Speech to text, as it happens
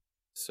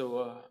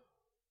So,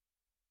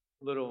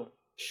 little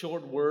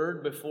short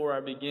word before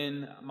I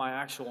begin my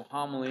actual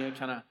homily. I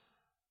kind of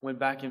went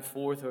back and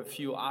forth with a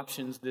few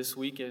options this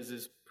week, as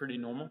is pretty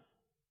normal.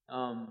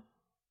 But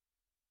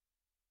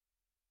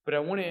I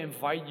want to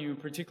invite you,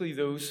 particularly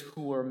those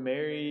who are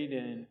married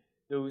and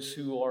those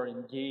who are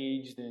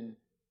engaged, and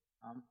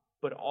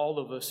but all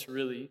of us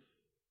really,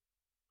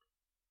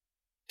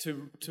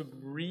 to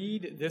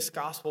read this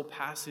gospel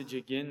passage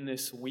again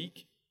this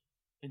week,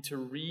 and to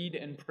read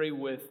and pray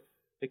with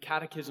the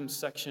catechism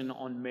section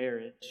on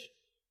marriage.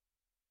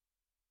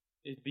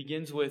 It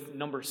begins with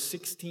number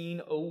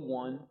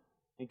 1601.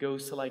 It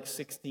goes to like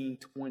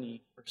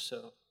 1620 or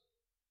so.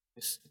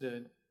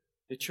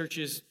 The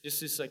church's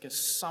just is like a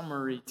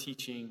summary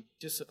teaching,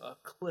 just a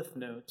cliff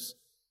notes.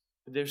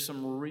 There's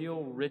some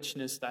real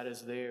richness that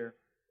is there.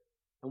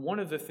 And one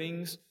of the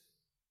things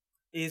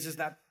is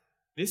that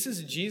this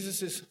is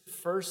Jesus'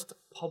 first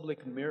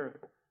public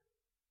miracle.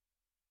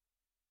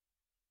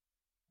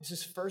 This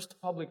is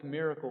first public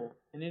miracle,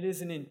 and it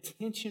is an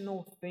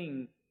intentional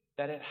thing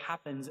that it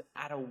happens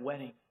at a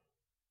wedding.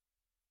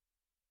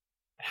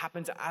 It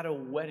happens at a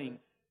wedding.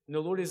 And the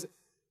Lord is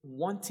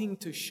wanting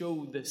to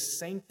show the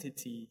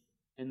sanctity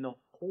and the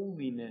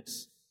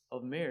holiness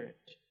of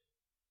marriage.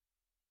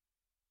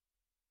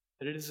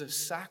 That it is a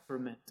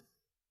sacrament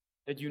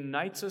that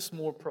unites us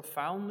more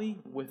profoundly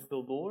with the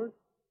Lord,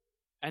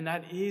 and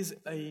that is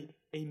a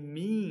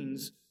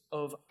means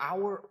of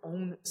our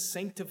own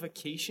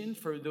sanctification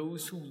for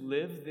those who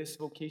live this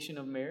vocation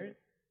of marriage.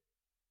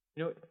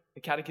 You know, the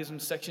catechism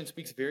section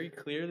speaks very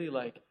clearly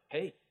like,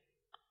 hey,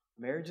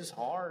 marriage is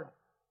hard.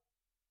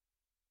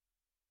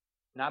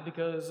 Not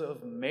because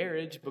of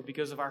marriage, but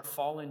because of our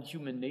fallen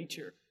human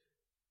nature,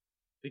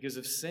 because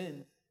of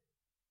sin.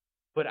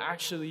 But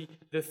actually,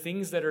 the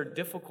things that are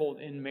difficult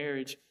in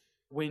marriage,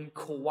 when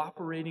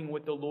cooperating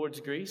with the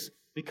Lord's grace,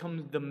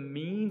 becomes the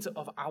means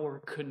of our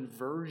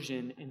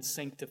conversion and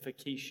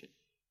sanctification,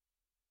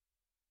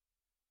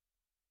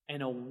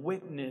 and a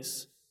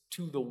witness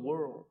to the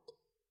world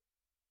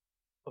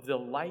of the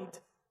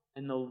light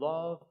and the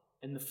love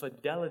and the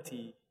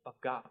fidelity of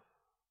God.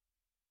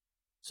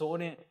 So I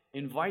want to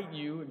invite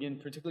you, again,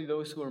 particularly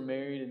those who are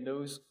married and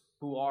those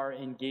who are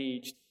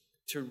engaged,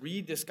 to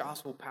read this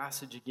gospel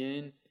passage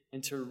again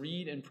and to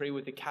read and pray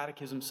with the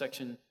catechism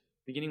section,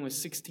 beginning with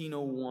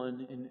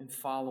 1601 and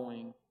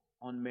following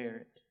on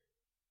marriage.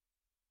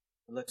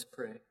 Let's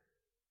pray.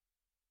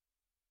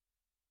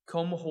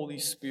 Come, Holy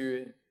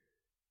Spirit.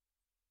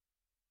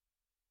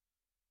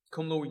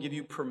 Come, Lord, we give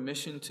you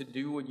permission to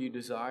do what you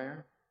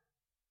desire.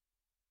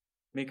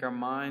 Make our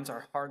minds,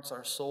 our hearts,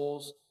 our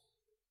souls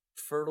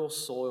fertile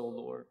soil,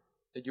 Lord,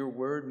 that your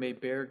word may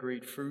bear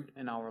great fruit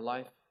in our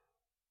life.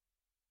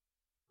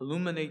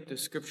 Illuminate the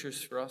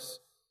scriptures for us.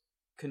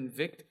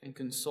 Convict and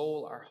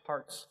console our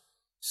hearts.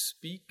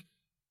 Speak,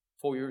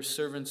 for your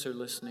servants are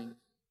listening.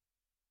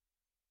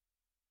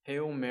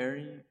 Hail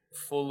Mary,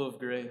 full of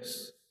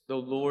grace, the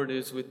Lord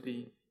is with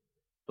thee.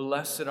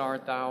 Blessed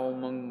art thou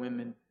among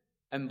women,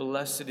 and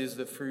blessed is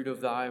the fruit of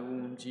thy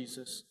womb,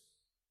 Jesus.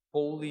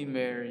 Holy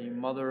Mary,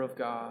 Mother of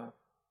God,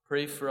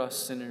 pray for us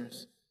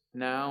sinners,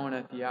 now and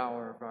at the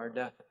hour of our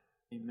death.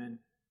 Amen.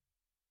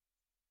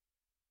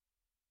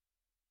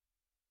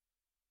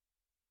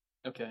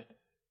 Okay,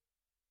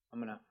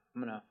 I'm gonna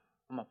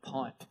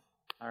punt.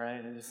 All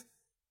right, there's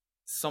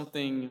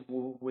something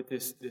with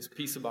this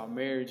piece about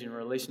marriage and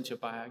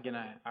relationship.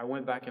 I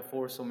went back and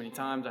forth so many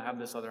times. I have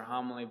this other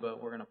homily,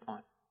 but we're gonna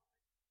punt.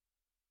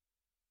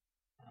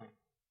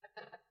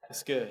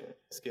 It's good.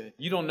 It's good.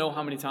 You don't know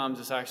how many times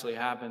this actually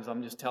happens.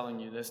 I'm just telling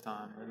you this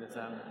time that this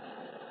happened.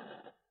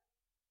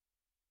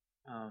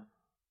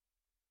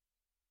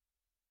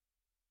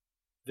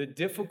 The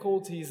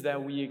difficulties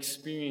that we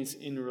experience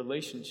in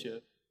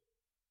relationship,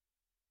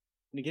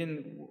 and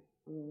again,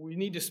 we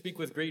need to speak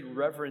with great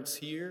reverence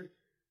here,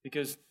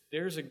 because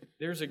there's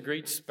a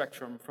great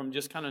spectrum from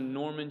just kind of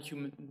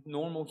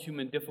normal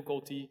human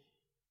difficulty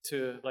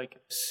to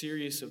like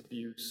serious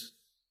abuse.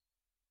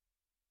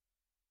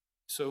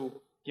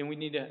 So again, we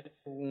need to,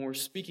 when we're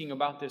speaking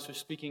about this, we're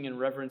speaking in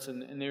reverence,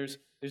 and there's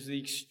the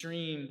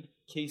extreme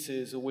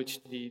cases of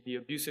which the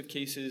abusive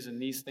cases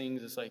and these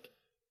things, it's like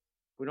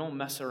we don't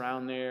mess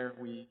around there.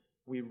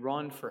 We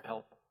run for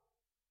help.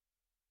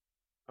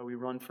 Or we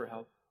run for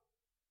help.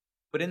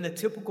 But in the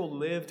typical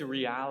lived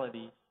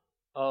reality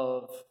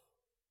of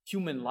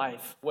human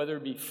life, whether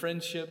it be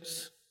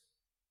friendships,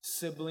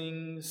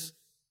 siblings,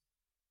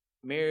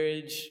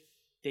 marriage,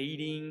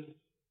 dating,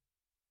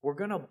 we're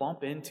going to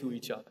bump into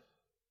each other.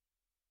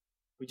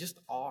 We just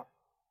are.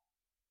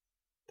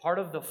 Part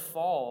of the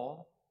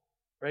fall,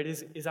 right,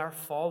 is our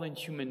fall in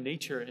human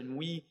nature.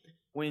 And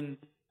when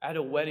at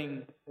a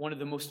wedding, one of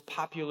the most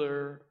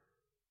popular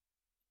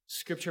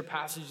scripture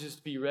passages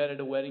to be read at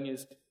a wedding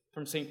is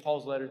from St.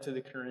 Paul's letter to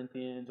the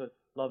Corinthians.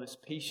 Love is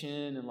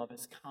patient and love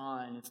is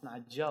kind. It's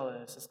not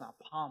jealous. It's not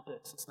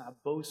pompous. It's not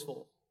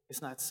boastful.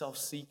 It's not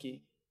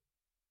self-seeking.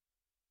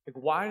 Like,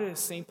 why does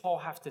St. Paul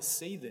have to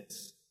say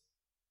this?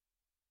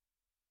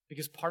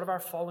 Because part of our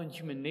fallen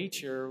human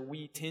nature,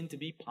 we tend to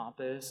be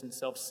pompous and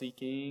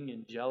self-seeking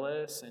and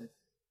jealous and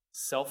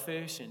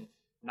selfish and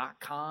not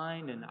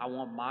kind and I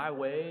want my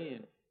way.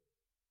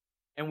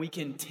 And we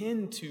can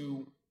tend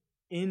to,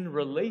 in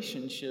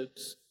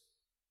relationships,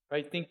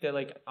 right, think that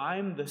like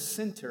I'm the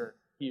center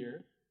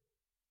here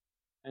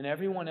and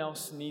everyone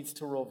else needs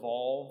to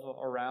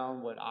revolve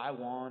around what I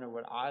want or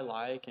what I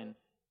like. And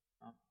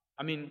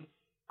I mean,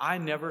 I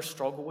never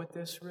struggle with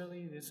this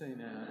really. This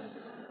ain't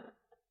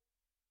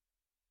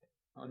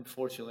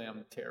unfortunately,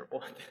 I'm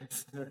terrible at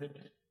this.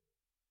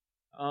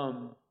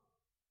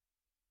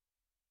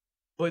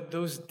 But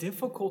those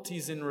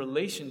difficulties in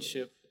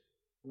relationship,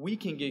 we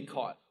can get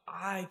caught.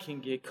 I can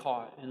get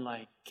caught in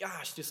like,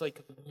 gosh, just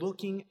like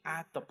looking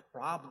at the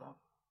problem.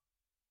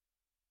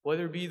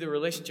 Whether it be the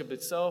relationship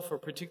itself or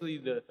particularly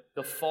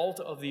the fault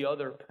of the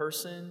other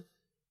person.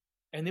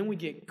 And then we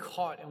get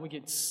caught and we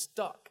get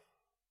stuck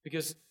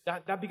because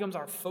that becomes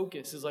our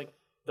focus is like,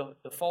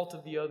 the fault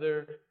of the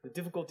other, the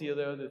difficulty of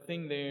the other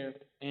thing there,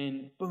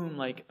 and boom,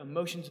 like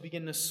emotions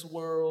begin to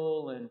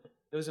swirl, and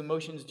those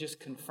emotions just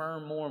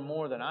confirm more and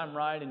more that I'm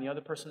right and the other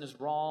person is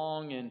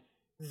wrong, and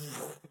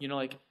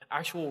like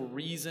actual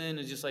reason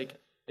is just like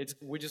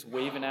we're just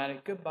waving at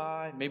it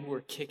goodbye. Maybe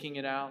we're kicking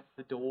it out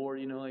the door,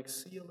 like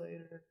see you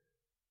later.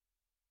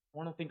 I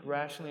want to think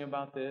rationally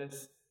about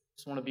this.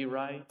 Just want to be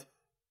right.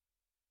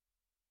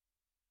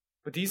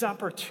 But these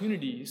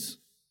opportunities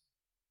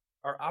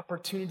are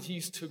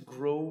opportunities to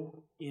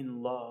grow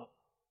in love.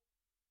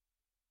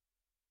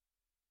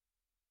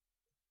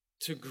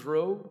 To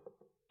grow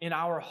in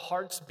our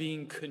hearts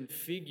being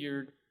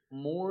configured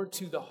more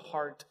to the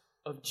heart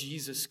of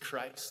Jesus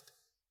Christ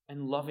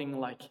and loving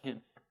like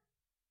Him.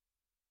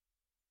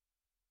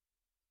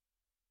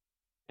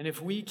 And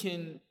if we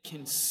can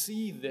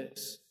see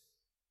this,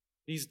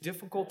 these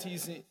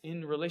difficulties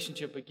in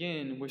relationship,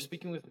 again, we're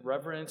speaking with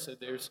reverence.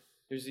 There's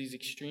these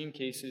extreme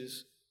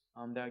cases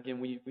that again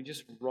we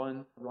just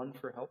run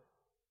for help.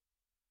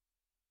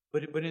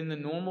 But in the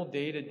normal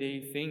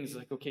day-to-day things,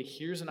 like, okay,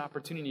 here's an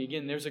opportunity.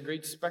 Again, there's a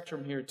great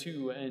spectrum here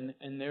too,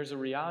 and there's a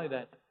reality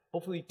that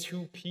hopefully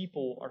two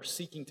people are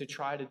seeking to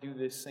try to do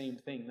this same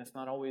thing. That's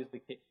not always the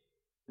case.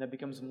 And that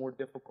becomes more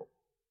difficult.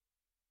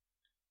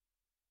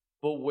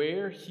 But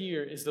where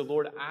here is the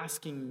Lord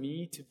asking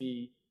me to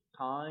be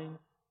kind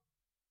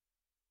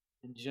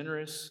and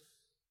generous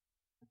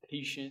and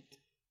patient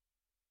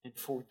and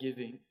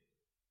forgiving?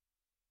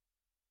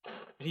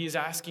 And He is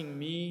asking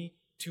me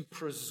to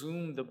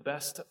presume the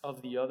best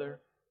of the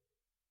other.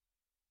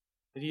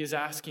 That He is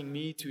asking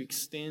me to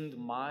extend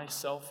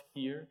myself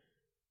here.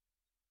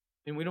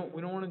 And we don't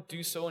want to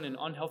do so in an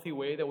unhealthy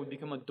way that would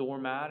become a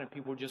doormat and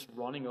people are just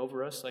running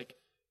over us. Like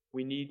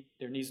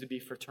there needs to be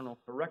fraternal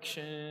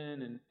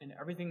correction and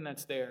everything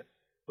that's there.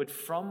 But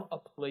from a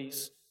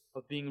place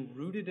of being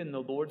rooted in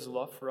the Lord's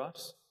love for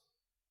us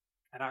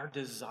and our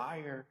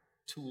desire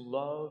to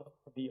love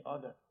the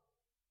other.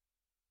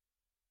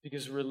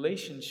 Because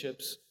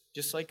relationships,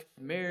 just like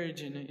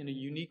marriage in a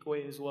unique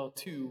way as well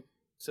too,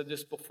 said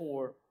this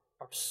before,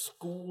 are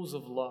schools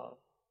of love.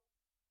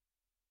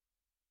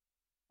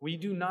 We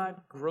do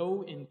not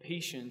grow in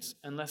patience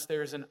unless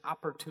there is an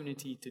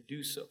opportunity to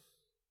do so.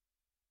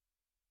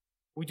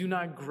 We do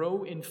not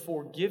grow in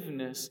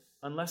forgiveness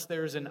unless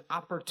there is an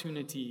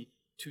opportunity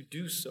to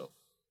do so.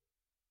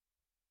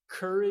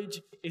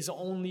 Courage is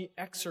only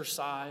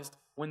exercised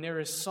when there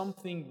is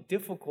something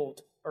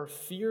difficult or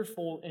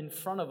fearful in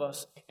front of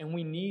us, and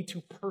we need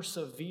to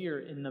persevere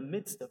in the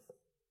midst of it.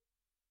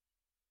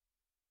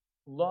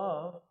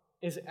 Love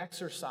is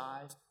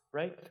exercised,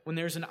 right, when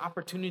there's an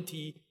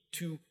opportunity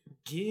to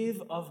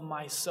give of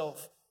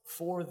myself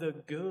for the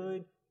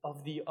good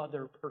of the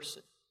other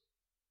person.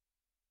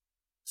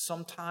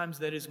 Sometimes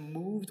that is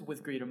moved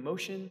with great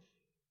emotion,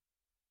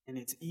 and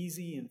it's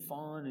easy and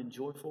fun and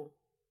joyful.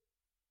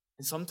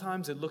 And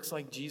sometimes it looks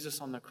like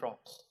Jesus on the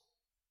cross.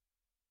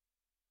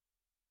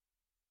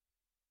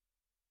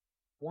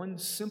 One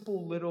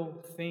simple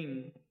little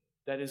thing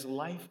that is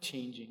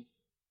life-changing.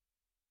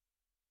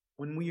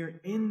 When we are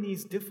in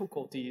these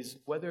difficulties,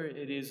 whether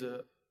it is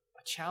a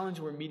challenge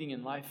we're meeting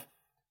in life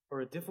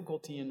or a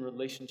difficulty in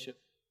relationship,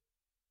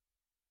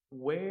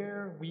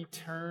 where we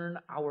turn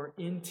our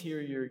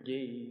interior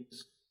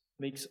gaze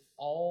makes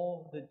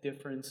all the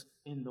difference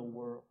in the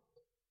world.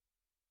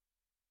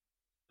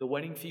 The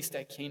wedding feast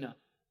at Cana,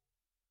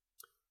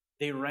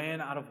 they ran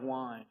out of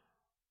wine.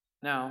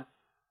 Now,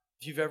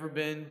 if you've ever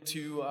been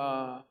to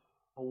a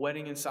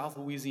wedding in South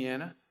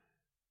Louisiana,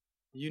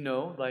 you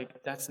know,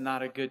 like, that's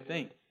not a good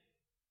thing.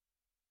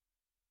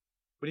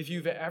 But if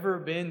you've ever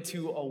been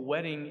to a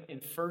wedding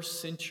in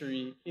first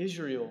century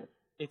Israel,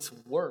 it's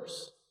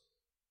worse.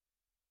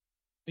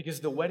 Because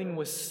the wedding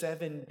was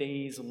 7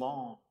 days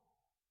long.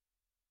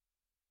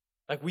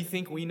 Like, we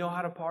think we know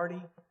how to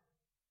party.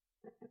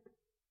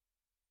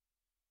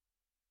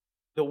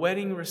 The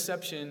wedding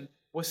reception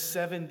was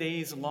 7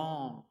 days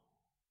long.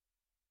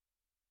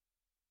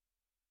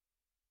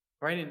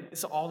 Right? And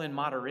it's all in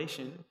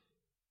moderation.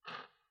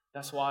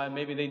 That's why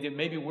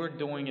maybe we're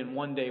doing in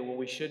 1 day what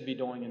we should be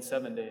doing in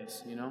 7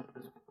 days, you know?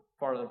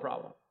 part of the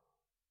problem.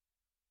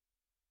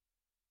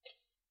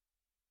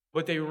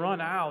 But they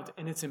run out,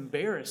 and it's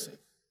embarrassing.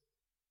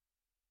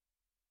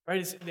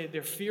 Right?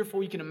 They're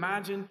fearful. You can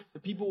imagine the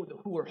people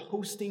who are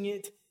hosting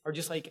it are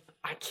just like,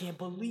 I can't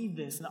believe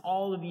this. And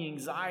all of the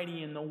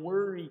anxiety and the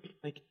worry,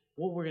 like,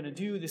 what we're going to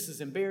do, this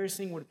is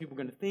embarrassing. What are people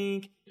going to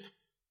think?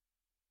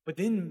 But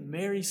then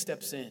Mary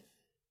steps in.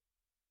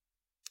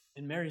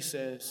 And Mary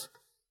says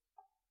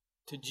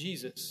to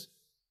Jesus,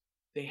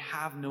 they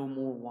have no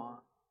more wine.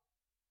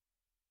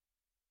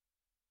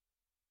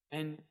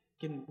 And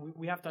again,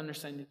 we have to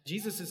understand that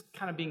Jesus is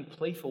kind of being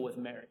playful with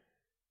Mary.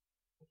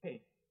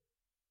 Okay,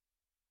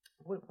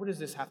 what does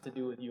this have to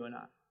do with you and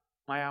I?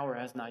 My hour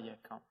has not yet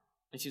come.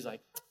 And she's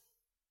like,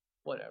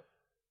 whatever.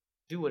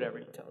 Do whatever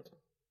he tells you.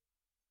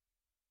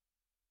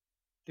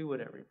 Do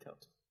whatever he tells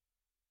you.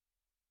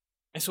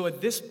 And so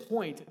at this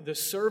point, the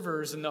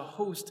servers and the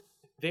host,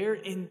 they're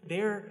in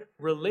their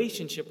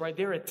relationship, right?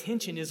 Their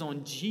attention is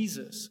on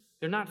Jesus.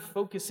 They're not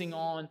focusing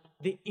on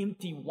the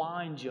empty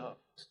wine jugs.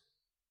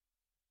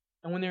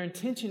 And when their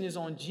intention is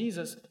on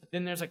Jesus,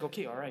 then there's like,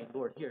 okay, all right,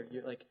 Lord, here,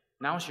 you're like,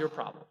 now it's your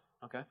problem,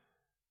 okay?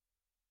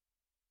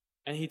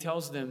 And he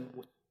tells them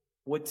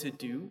what to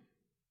do.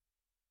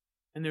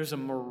 And there's a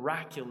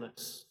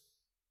miraculous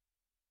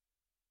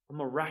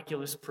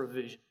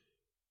provision.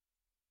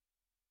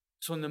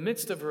 So in the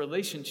midst of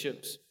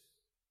relationships,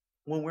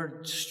 when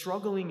we're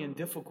struggling in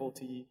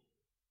difficulty,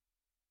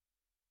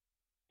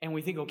 and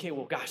we think, okay,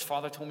 well, gosh,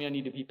 Father told me I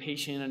need to be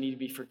patient, I need to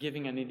be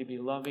forgiving, I need to be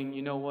loving.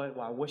 You know what?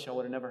 Well, I wish I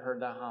would have never heard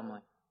that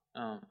homily.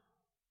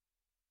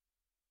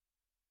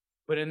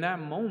 But in that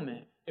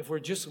moment, if we're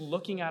just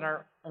looking at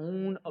our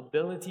own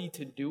ability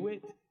to do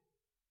it,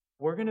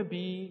 we're going to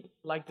be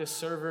like the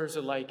servers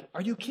are like,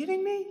 are you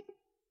kidding me?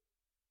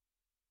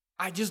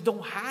 I just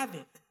don't have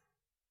it.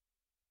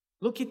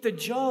 Look at the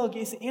jug,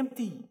 it's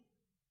empty.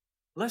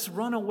 Let's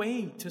run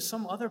away to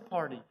some other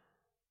party.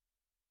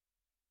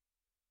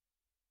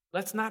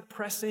 Let's not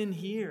press in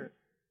here.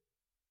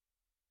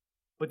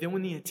 But then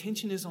when the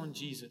attention is on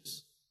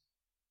Jesus,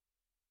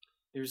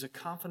 there's a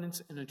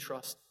confidence and a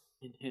trust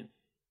in him.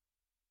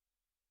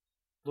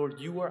 Lord,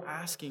 you are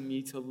asking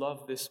me to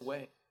love this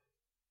way.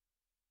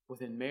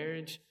 Within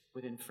marriage,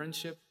 within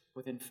friendship,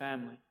 within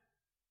family.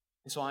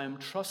 And so I am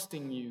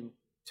trusting you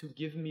to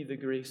give me the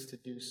grace to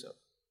do so.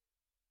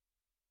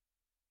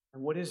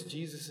 And what is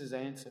Jesus'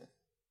 answer?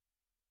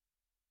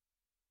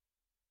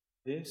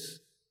 This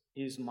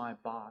is my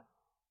body,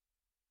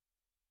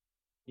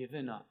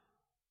 given up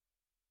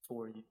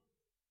for you.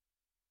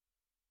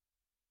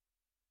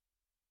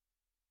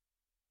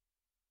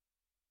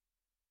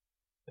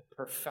 The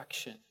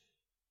perfection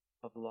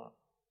of love.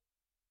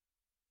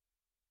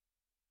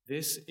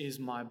 This is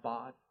my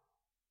body,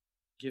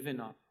 given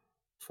up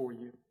for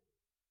you.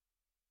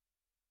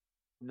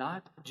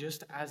 Not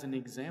just as an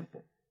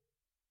example,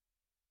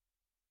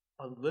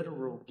 a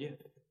literal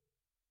gift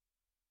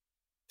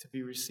to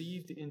be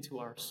received into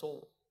our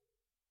soul.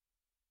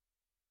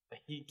 That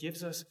he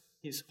gives us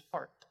his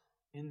heart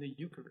in the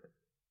Eucharist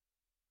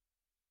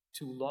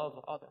to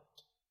love others.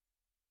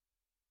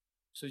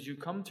 So as you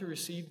come to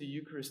receive the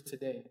Eucharist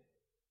today,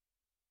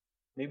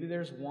 maybe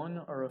there's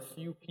one or a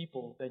few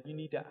people that you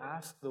need to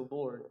ask the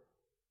Lord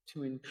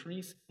to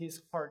increase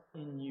his heart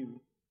in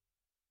you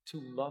to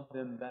love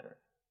them better.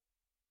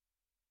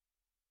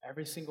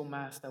 Every single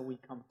Mass that we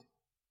come to.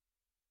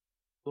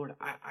 Lord,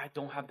 I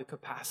don't have the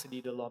capacity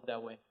to love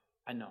that way.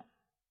 I know.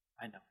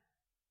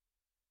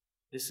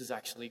 This is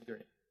actually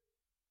great.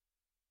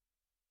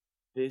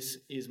 This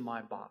is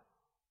my body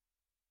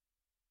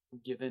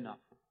given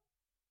up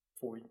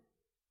for you.